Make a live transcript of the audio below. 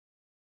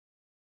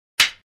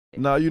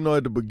Now, you know,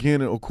 at the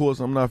beginning, of course,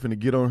 I'm not finna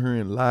get on here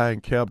and lie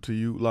and cap to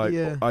you. Like,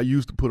 I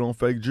used to put on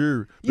fake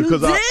jewelry. You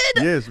did?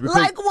 Yes. Because,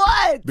 like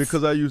what?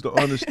 Because I used to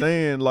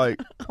understand,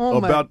 like,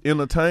 about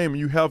entertainment,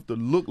 you have to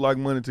look like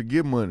money to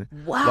get money.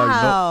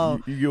 Wow.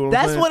 Like, you get what I'm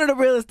saying? That's one of the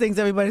realest things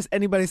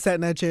anybody sat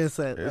in that chair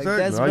said. Exactly. Like,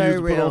 that's I very used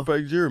to real. put on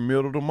fake jewelry,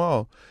 middle of the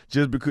mall,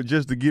 just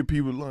to get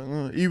people,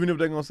 like, even if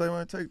they're going to say,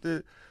 man, take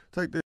that.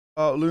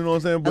 You know what I'm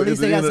saying? But at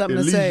least they got something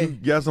to say. You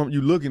got something,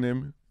 you looking at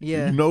me.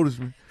 Yeah. You notice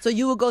me. So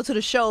you would go to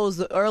the shows,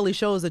 the early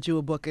shows that you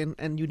were booking,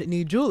 and you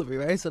need jewelry,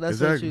 right? So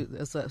that's exactly.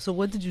 So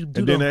what did you do?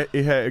 And then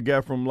it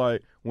got from,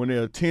 like, when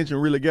their attention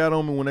really got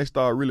on me, when they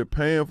started really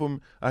paying for me,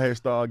 I had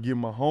started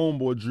getting my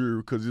homeboy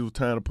jewelry because it was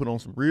time to put on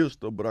some real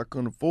stuff, but I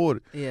couldn't afford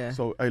it. Yeah.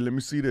 So, hey, let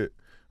me see that.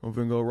 I'm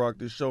finna go rock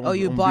this show. Oh,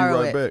 you I'm borrow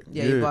be right it. back.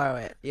 Yeah, you borrow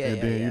it. Yeah,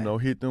 and then, you know,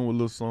 hit them with a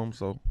little something.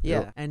 So,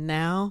 yeah. And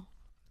now?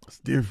 It's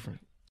different.